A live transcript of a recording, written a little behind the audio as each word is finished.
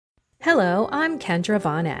Hello, I'm Kendra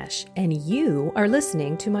Von Esch, and you are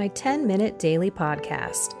listening to my 10-minute daily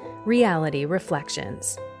podcast, Reality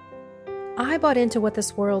Reflections. I bought into what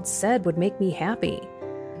this world said would make me happy.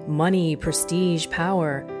 Money, prestige,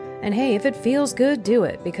 power. And hey, if it feels good, do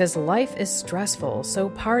it, because life is stressful, so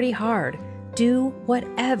party hard. Do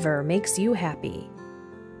whatever makes you happy.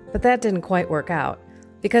 But that didn't quite work out,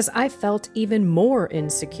 because I felt even more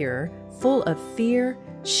insecure, full of fear,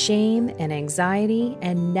 shame, and anxiety,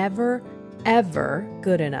 and never, ever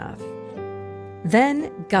good enough.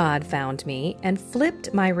 Then God found me and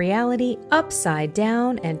flipped my reality upside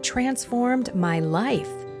down and transformed my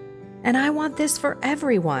life. And I want this for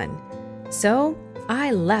everyone. So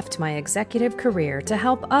I left my executive career to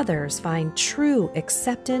help others find true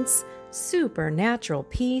acceptance, supernatural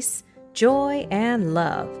peace, joy, and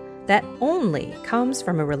love that only comes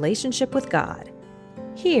from a relationship with God.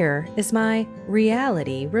 Here is my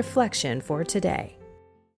reality reflection for today.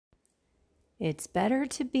 It's better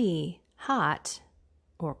to be hot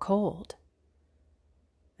or cold.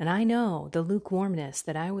 And I know the lukewarmness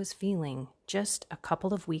that I was feeling just a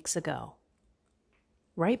couple of weeks ago.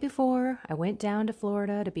 Right before I went down to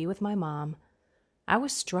Florida to be with my mom, I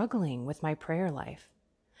was struggling with my prayer life.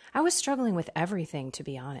 I was struggling with everything, to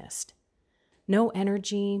be honest. No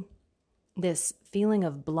energy, this feeling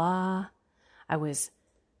of blah. I was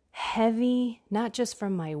heavy, not just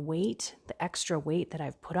from my weight, the extra weight that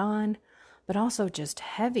I've put on, but also just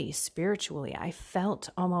heavy spiritually. I felt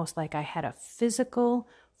almost like I had a physical,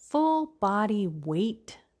 full body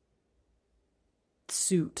weight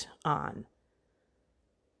suit on.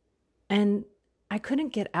 And I couldn't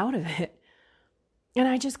get out of it. And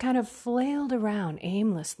I just kind of flailed around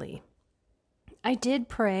aimlessly. I did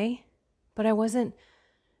pray, but I wasn't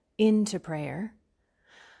into prayer.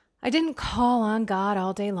 I didn't call on God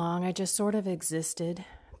all day long. I just sort of existed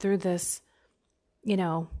through this,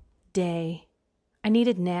 day. I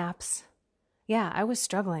needed naps. Yeah, I was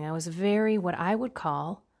struggling. I was very, what I would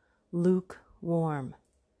call, lukewarm.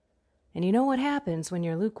 And you know what happens when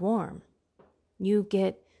you're lukewarm? You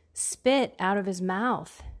get spit out of his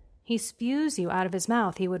mouth. He spews you out of his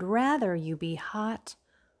mouth. He would rather you be hot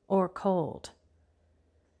or cold.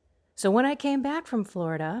 So when I came back from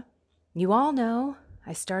Florida, you all know,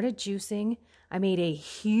 I started juicing. I made a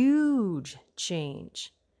huge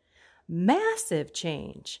change, massive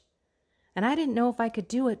change. And I didn't know if I could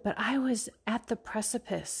do it, but I was at the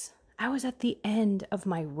precipice. I was at the end of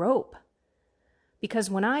my rope. Because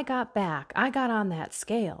when I got back, I got on that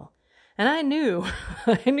scale. And I knew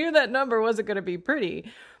that number wasn't going to be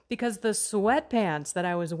pretty, because the sweatpants that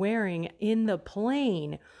I was wearing in the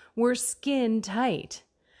plane were skin tight.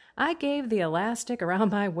 I gave the elastic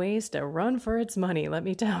around my waist a run for its money, let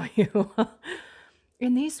me tell you.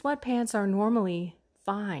 And these sweatpants are normally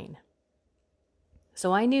fine.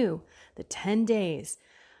 So I knew the 10 days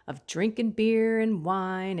of drinking beer and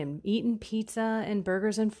wine and eating pizza and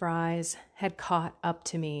burgers and fries had caught up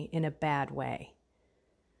to me in a bad way.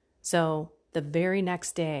 So the very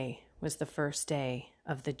next day was the first day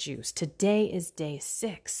of the juice. Today is day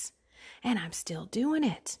 6, and I'm still doing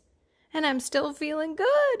it. And I'm still feeling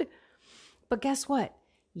good. But guess what?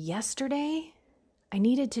 Yesterday, I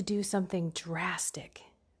needed to do something drastic,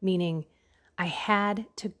 meaning I had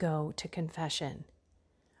to go to confession.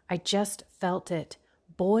 I just felt it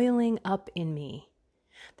boiling up in me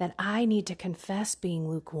that I need to confess being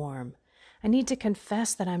lukewarm. I need to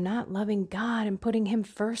confess that I'm not loving God and putting Him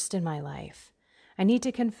first in my life. I need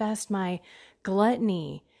to confess my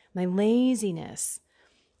gluttony, my laziness,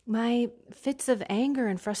 my fits of anger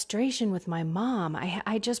and frustration with my mom.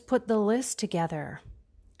 I just put the list together,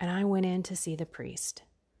 and I went in to see the priest.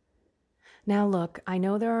 Now look, I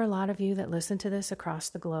know there are a lot of you that listen to this across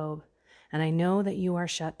the globe, and I know that you are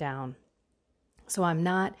shut down. So I'm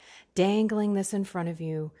not dangling this in front of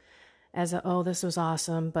you as this was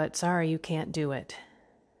awesome, but sorry, you can't do it.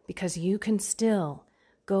 Because you can still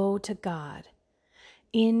go to God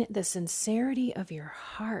in the sincerity of your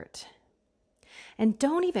heart. And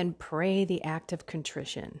don't even pray the act of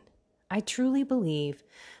contrition. I truly believe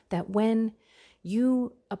that when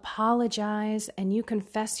you apologize and you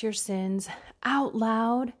confess your sins out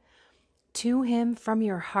loud to Him from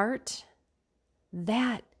your heart,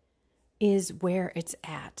 that is where it's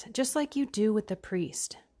at, just like you do with the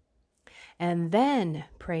priest. And then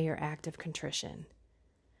pray your act of contrition.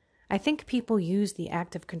 I think people use the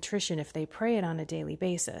act of contrition, if they pray it on a daily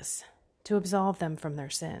basis, to absolve them from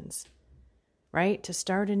their sins. Right? To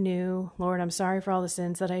start anew. Lord, I'm sorry for all the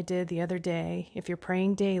sins that I did the other day. If you're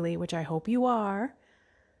praying daily, which I hope you are.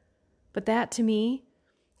 But that, to me,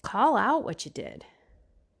 call out what you did.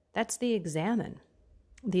 That's the examine.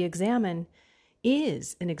 The examine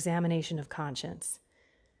is an examination of conscience.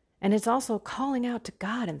 And it's also calling out to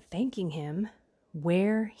God and thanking Him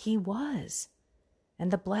where He was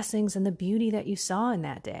and the blessings and the beauty that you saw in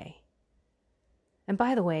that day. And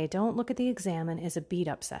by the way, don't look at the Examine as a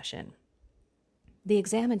beat-up session. The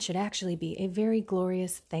Examine should actually be a very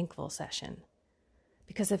glorious, thankful session.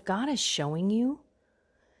 Because if God is showing you,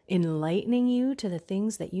 enlightening you to the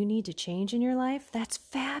things that you need to change in your life, that's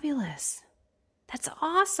fabulous. That's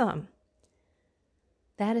awesome.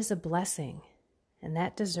 That is a blessing, and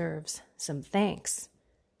that deserves some thanks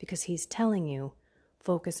because He's telling you,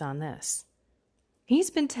 focus on this. He's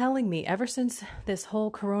been telling me ever since this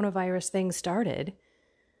whole coronavirus thing started,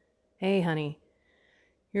 hey, honey,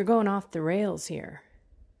 you're going off the rails here.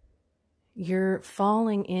 You're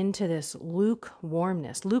falling into this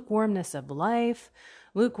lukewarmness of life,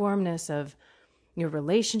 lukewarmness of your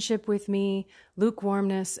relationship with me,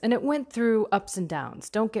 lukewarmness. And it went through ups and downs.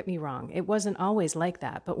 Don't get me wrong. It wasn't always like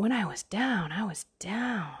that. But when I was down, I was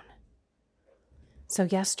down. So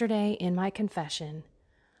yesterday in my confession,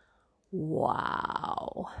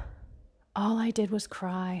 wow, all I did was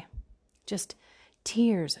cry. Just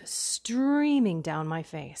tears streaming down my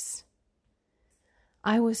face.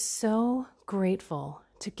 I was so grateful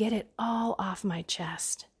to get it all off my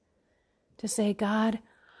chest. To say, God,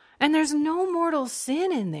 and there's no mortal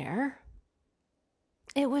sin in there.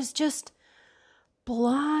 It was just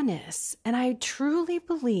blahness. And I truly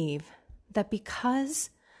believe that because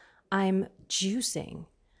I'm juicing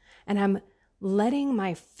and I'm letting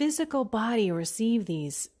my physical body receive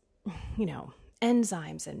these,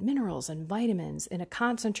 enzymes and minerals and vitamins in a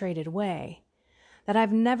concentrated way that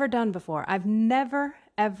I've never done before. I've never,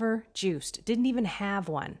 ever juiced. Didn't even have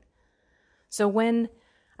one. So when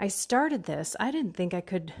I started this, I didn't think I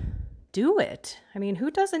could do it. I mean, who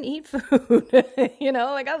doesn't eat food?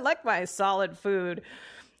 I like my solid food.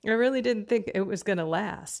 I really didn't think it was going to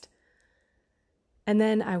last. And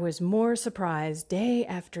then I was more surprised day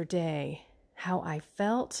after day how I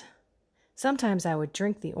felt. Sometimes I would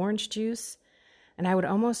drink the orange juice and I would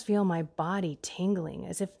almost feel my body tingling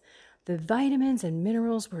as if the vitamins and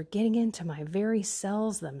minerals were getting into my very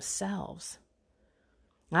cells themselves.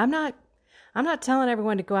 I'm not telling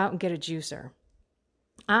everyone to go out and get a juicer.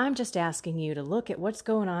 I'm just asking you to look at what's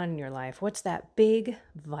going on in your life. What's that big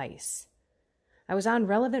vice? I was on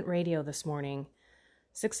Relevant Radio this morning,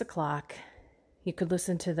 6:00. You could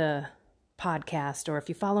listen to the podcast, or if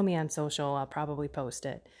you follow me on social, I'll probably post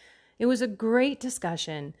it. It was a great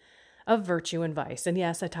discussion of virtue and vice. And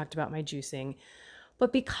yes, I talked about my juicing.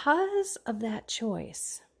 But because of that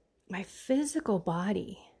choice, my physical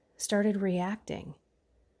body started reacting.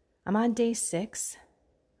 I'm on day 6.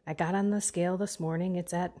 I got on the scale this morning.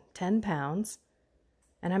 It's at 10 pounds.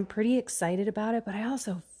 And I'm pretty excited about it, but I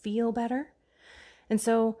also feel better. And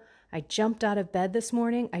so I jumped out of bed this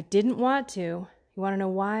morning. I didn't want to. You want to know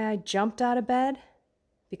why I jumped out of bed?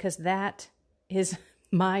 Because that is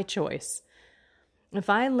my choice. If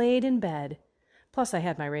I laid in bed, plus I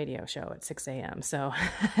had my radio show at 6 a.m., so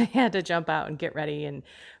I had to jump out and get ready and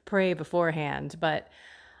pray beforehand. But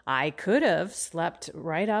I could have slept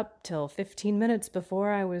right up till 15 minutes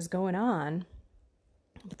before I was going on.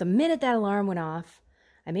 But the minute that alarm went off,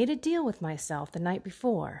 I made a deal with myself the night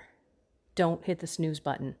before. Don't hit the snooze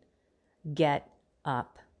button. Get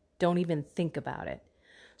up. Don't even think about it.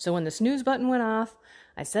 So when the snooze button went off,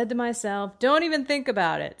 I said to myself, don't even think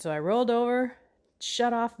about it. So I rolled over,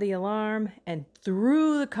 shut off the alarm, and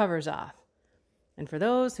threw the covers off. And for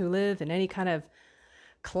those who live in any kind of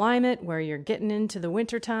climate where you're getting into the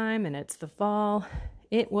winter time and it's the fall,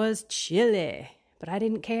 it was chilly. But I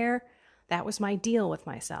didn't care. That was my deal with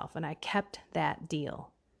myself, and I kept that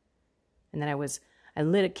deal. And then I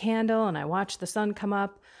lit a candle and I watched the sun come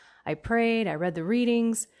up. I prayed, I read the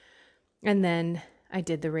readings, and then I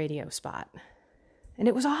did the radio spot. And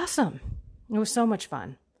it was awesome. It was so much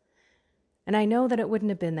fun. And I know that it wouldn't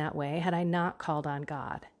have been that way had I not called on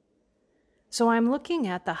God. So I'm looking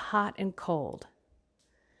at the hot and cold.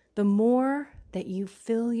 The more that you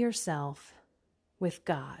fill yourself with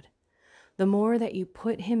God, the more that you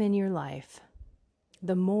put Him in your life,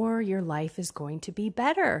 the more your life is going to be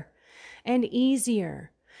better and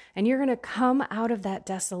easier. And you're going to come out of that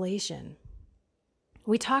desolation.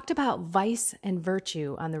 We talked about vice and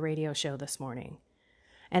virtue on the radio show this morning.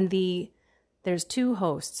 And there's 2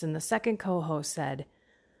 hosts, and the second co-host said,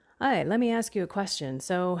 "Hi, let me ask you a question.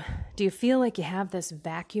 So, do you feel like you have this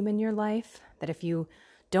vacuum in your life that if you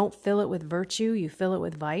don't fill it with virtue, you fill it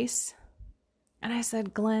with vice?" And I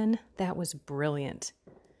said, Glenn, that was brilliant.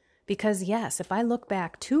 Because yes, if I look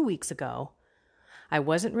back 2 weeks ago, I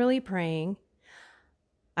wasn't really praying.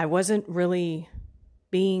 I wasn't really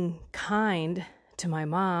being kind to my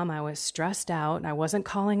mom. I was stressed out. I wasn't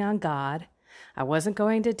calling on God. I wasn't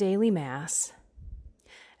going to daily mass.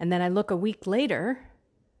 And then I look a week later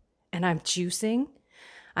and I'm juicing.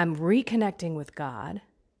 I'm reconnecting with God.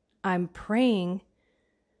 I'm praying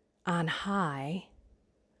on high.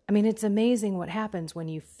 I mean, it's amazing what happens when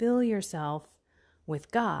you fill yourself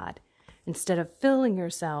with God instead of filling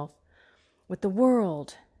yourself with the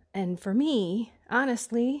world. And for me,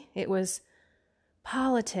 honestly, it was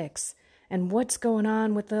politics and what's going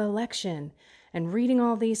on with the election and reading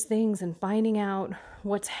all these things and finding out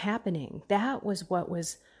what's happening. That was what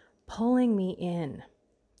was pulling me in.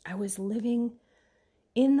 I was living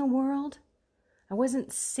in the world. I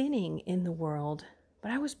wasn't sinning in the world,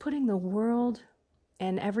 but I was putting the world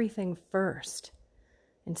and everything first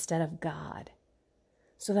instead of God,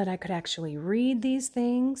 so that I could actually read these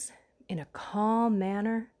things in a calm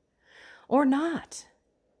manner, or not.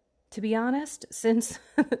 To be honest, since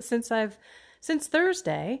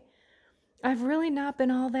Thursday, I've really not been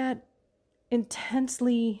all that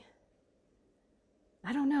intensely,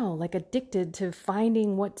 I don't know, like addicted to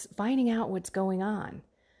finding out what's going on.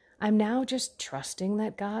 I'm now just trusting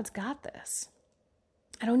that God's got this.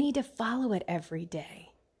 I don't need to follow it every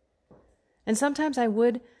day. And sometimes I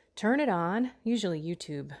would turn it on, usually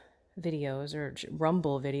YouTube videos or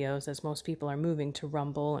Rumble videos, as most people are moving to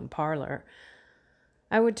Rumble and Parler.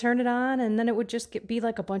 I would turn it on and then it would just be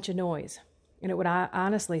like a bunch of noise. And it would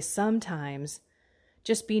honestly sometimes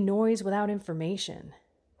just be noise without information.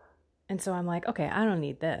 And so I'm like, okay, I don't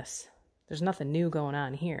need this. There's nothing new going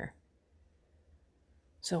on here.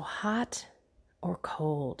 So hot or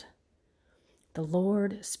cold, the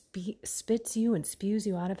Lord spits you and spews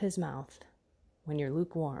you out of his mouth when you're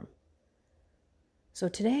lukewarm. So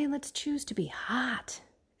today, let's choose to be hot.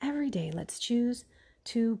 Every day, let's choose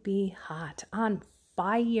to be hot, on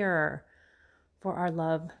fire for our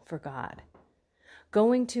love for God.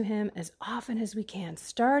 Going to him as often as we can,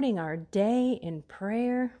 starting our day in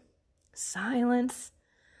prayer, silence,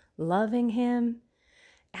 loving him,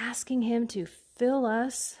 asking him to fill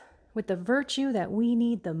us with the virtue that we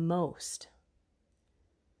need the most.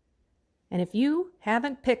 And if you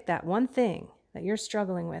haven't picked that one thing that you're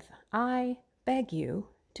struggling with, I beg you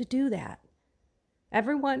to do that.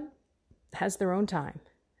 Everyone has their own time.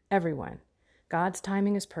 Everyone. God's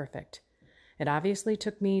timing is perfect. It obviously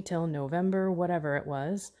took me till November, whatever it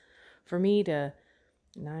was, for me to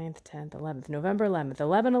 9th, 10th, 11th, November 11th,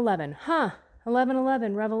 11/11.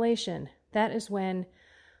 11/11, Revelation. That is when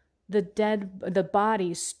the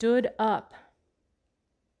body stood up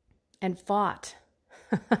and fought.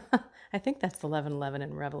 I think that's 11/11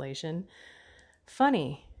 in Revelation.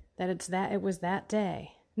 Funny that it was that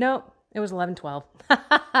day. Nope, it was 11/12.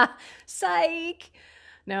 Psych.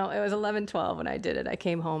 No, it was 11/12 when I did it. I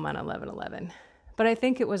came home on 11/11. But I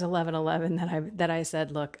think it was 11/11 that I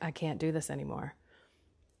said, look, I can't do this anymore.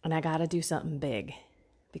 And I got to do something big,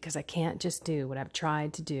 because I can't just do what I've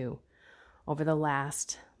tried to do over the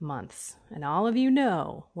last months. And all of you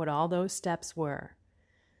know what all those steps were.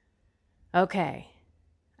 Okay.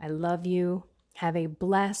 I love you. Have a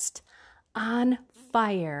blessed, on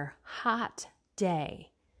fire, hot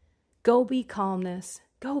day. Go be calmness.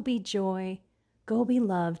 Go be joy. Go be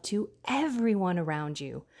love to everyone around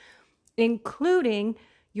you, including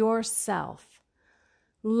yourself.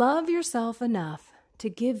 Love yourself enough to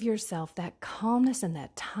give yourself that calmness and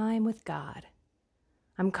that time with God.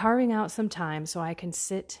 I'm carving out some time so I can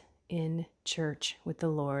sit in church with the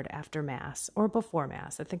Lord after Mass or before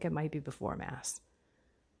Mass. I think it might be before Mass.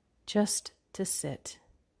 Just to sit.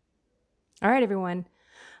 All right, everyone.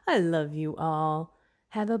 I love you all.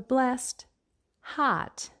 Have a blessed,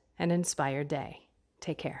 hot, and inspired day.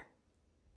 Take care.